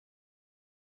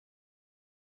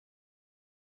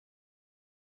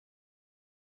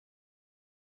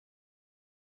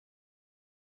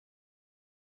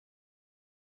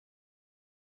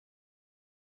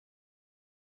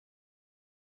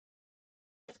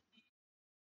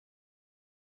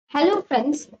Hello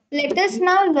friends, let us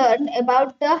now learn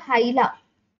about the Hila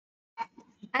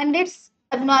and its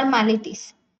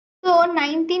abnormalities. So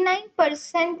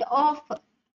 99% of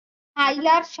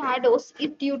hilar shadows is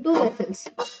due to vessels.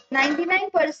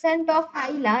 99% of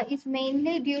Hila is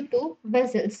mainly due to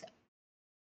vessels.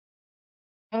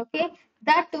 Okay,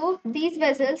 that too, these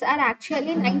vessels are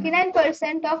actually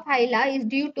 99% of Hila is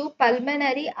due to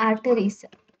pulmonary arteries.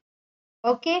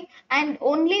 Okay, and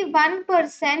only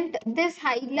 1% this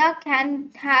Hila can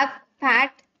have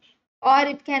fat or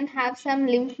it can have some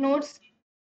lymph nodes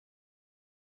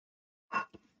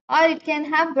or it can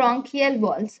have bronchial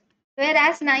walls,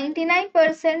 whereas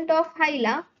 99% of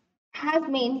Hila has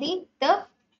mainly the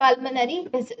pulmonary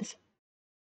vessels.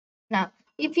 Now,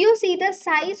 if you see the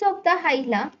size of the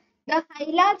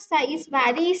Hila size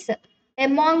varies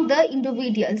among the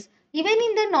individuals. Even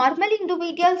in the normal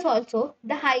individuals also,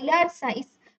 the Hila size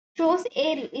shows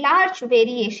a large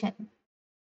variation.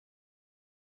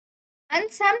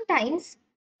 And sometimes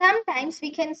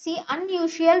we can see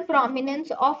unusual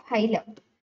prominence of hilum.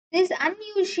 This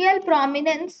unusual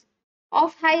prominence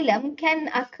of hilum can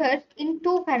occur in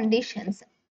two conditions.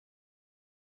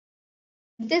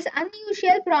 This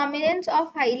unusual prominence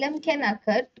of hilum can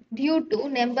occur due to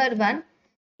number one,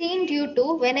 seen due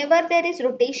to whenever there is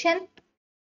rotation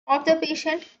of the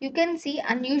patient, you can see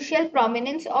unusual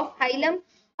prominence of hilum,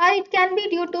 or it can be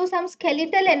due to some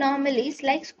skeletal anomalies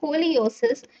like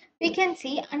scoliosis. We can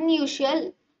see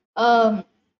unusual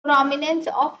prominence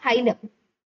of hilum.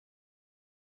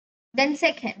 Then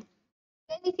second,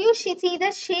 then if you see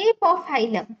the shape of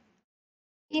hilum,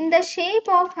 in the shape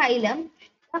of hilum,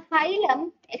 the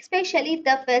hilum, especially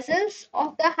the vessels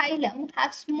of the hilum,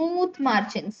 have smooth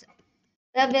margins.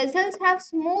 The vessels have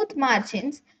smooth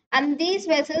margins and these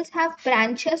vessels have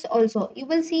branches also. You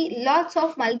will see lots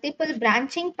of multiple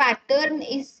branching pattern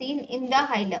is seen in the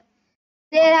hilum.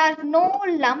 There are no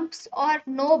lumps or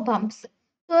no bumps.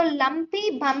 So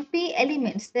lumpy bumpy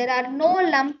elements. There are no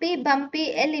lumpy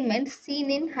bumpy elements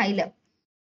seen in hilum.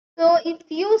 So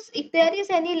if there is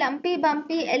any lumpy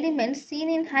bumpy elements seen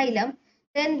in hilum,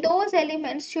 then those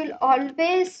elements should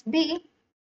always be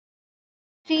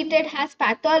treated as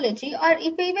pathology, or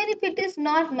if even if it is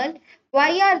normal,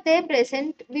 why are they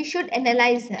present, we should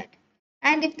analyze that.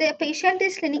 And if the patient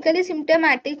is clinically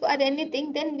symptomatic or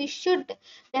anything, then we should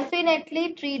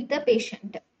definitely treat the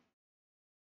patient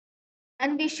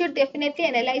and we should definitely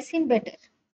analyze him better.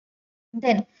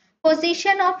 Then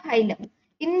position of hilum.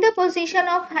 In the position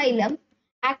of hilum,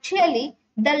 actually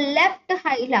the left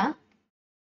hila,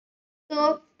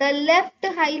 so the left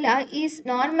hila is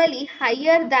normally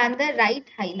higher than the right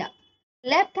hila.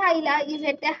 Left hila is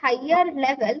at a higher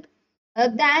level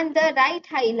than the right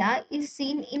hila is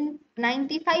seen in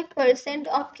 95%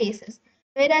 of cases.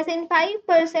 Whereas in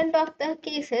 5% of the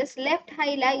cases, left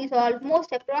hila is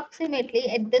almost approximately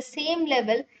at the same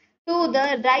level to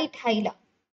the right hila.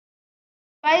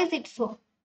 Why is it so?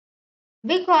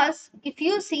 Because if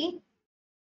you see,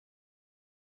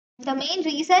 the main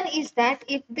reason is that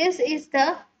if this is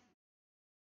the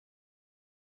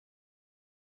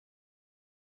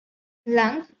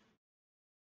lung,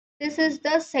 this is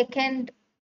the second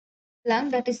lung,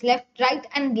 that is left, right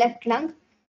and left lung.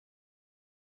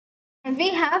 And we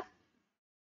have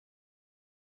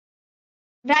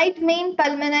right main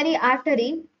pulmonary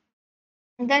artery.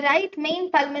 The right main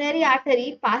pulmonary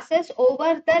artery passes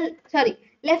over the,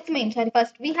 left main,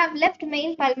 first we have left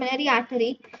main pulmonary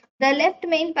artery. The left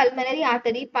main pulmonary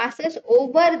artery passes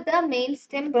over the main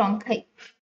stem bronchi.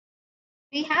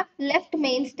 We have left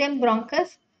main stem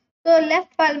bronchus. So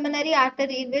left pulmonary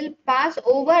artery will pass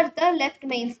over the left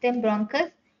main stem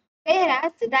bronchus,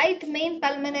 whereas right main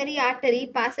pulmonary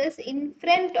artery passes in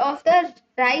front of the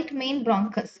right main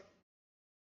bronchus.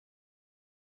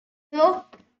 So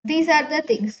these are the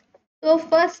things. So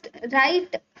first,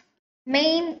 right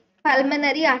main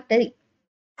pulmonary artery.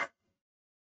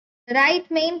 Right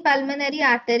main pulmonary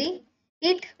artery,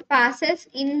 it passes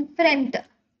in front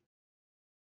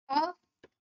of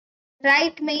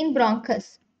right main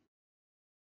bronchus.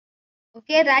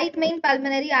 Okay, right main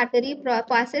pulmonary artery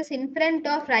passes in front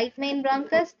of right main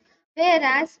bronchus,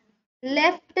 whereas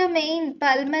left main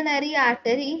pulmonary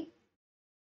artery,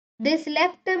 this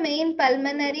left main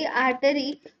pulmonary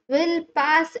artery will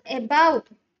pass above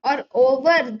or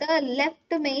over the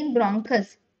left main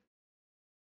bronchus.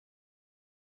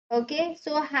 Okay,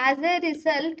 so as a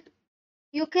result,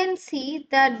 you can see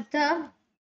that the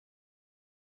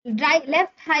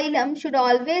left hilum should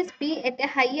always be at a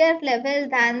higher level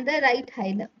than the right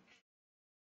hilum.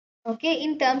 Okay,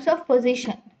 in terms of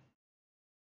position.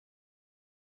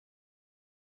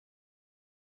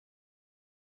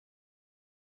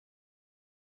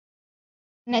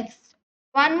 Next,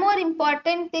 one more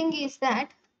important thing is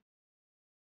that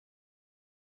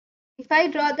if I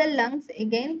draw the lungs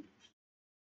again,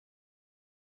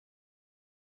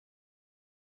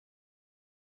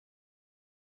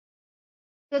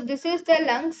 so this is the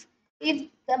lungs. If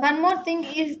one more thing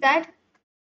is that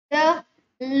the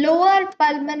lower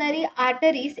pulmonary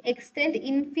arteries extend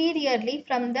inferiorly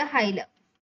from the hilum.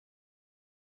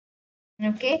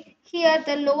 Okay, here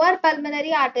the lower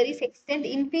pulmonary arteries extend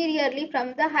inferiorly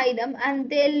from the hilum and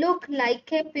they look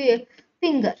like a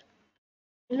finger.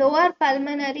 Lower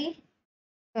pulmonary,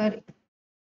 sorry.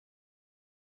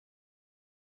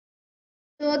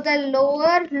 So the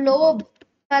lower lobe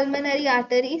pulmonary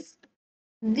arteries,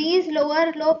 these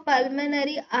lower lobe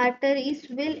pulmonary arteries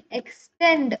will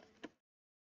extend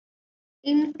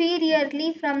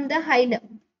inferiorly from the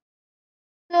hilum.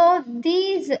 So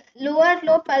these lower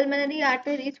lobe pulmonary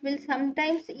arteries will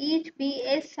sometimes each be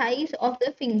a size of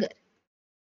the finger.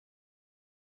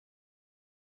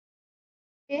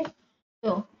 Okay.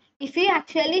 So if we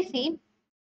actually see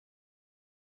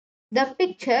the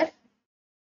picture,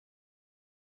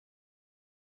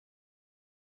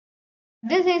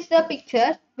 this is the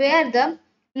picture where the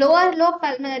lower lobe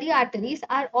pulmonary arteries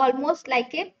are almost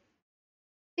like a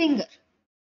finger.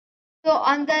 So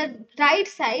on the right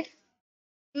side,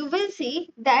 you will see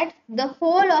that the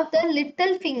whole of the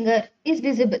little finger is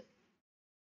visible.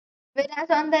 Whereas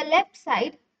on the left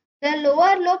side, the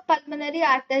lower lobe pulmonary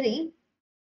artery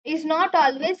is not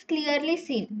always clearly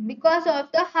seen because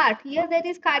of the heart. Here there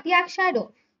is cardiac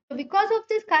shadow. So because of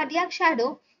this cardiac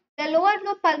shadow, the lower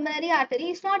lobe pulmonary artery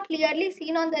is not clearly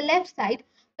seen on the left side,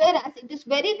 whereas it is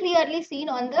very clearly seen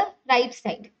on the right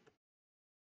side.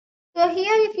 So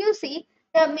here if you see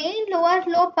the main lower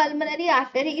lobe pulmonary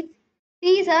arteries,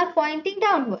 these are pointing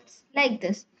downwards like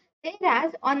this.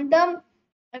 Whereas on the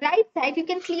right side, you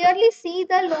can clearly see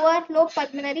the lower lobe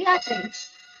pulmonary artery.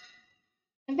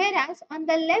 Whereas on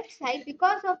the left side,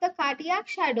 because of the cardiac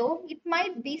shadow, it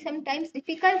might be sometimes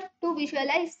difficult to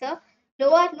visualize the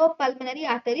lower lobe pulmonary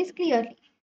arteries clearly.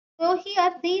 So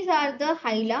here these are the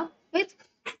hila, which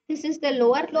this is the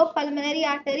lower lobe pulmonary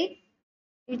artery,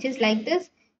 which is like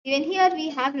this. Even here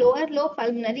we have lower lobe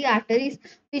pulmonary arteries,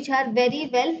 which are very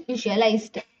well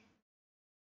visualized.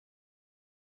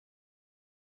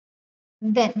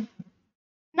 Then,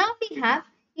 now we have,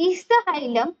 is the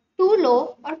hilum too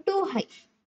low or too high?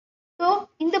 So,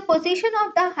 in the position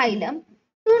of the hilum,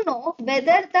 to know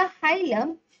whether the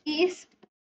hilum is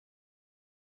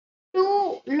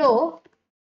too low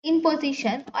in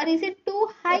position or is it too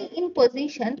high in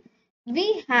position,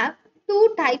 we have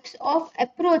two types of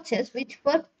approaches which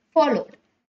were followed.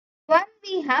 One,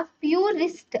 we have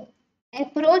purist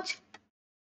approach.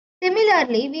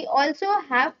 Similarly, we also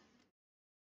have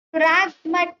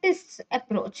pragmatist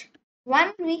approach.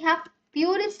 One, we have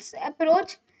purist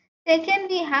approach. Second,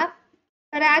 we have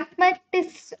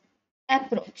pragmatist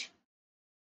approach.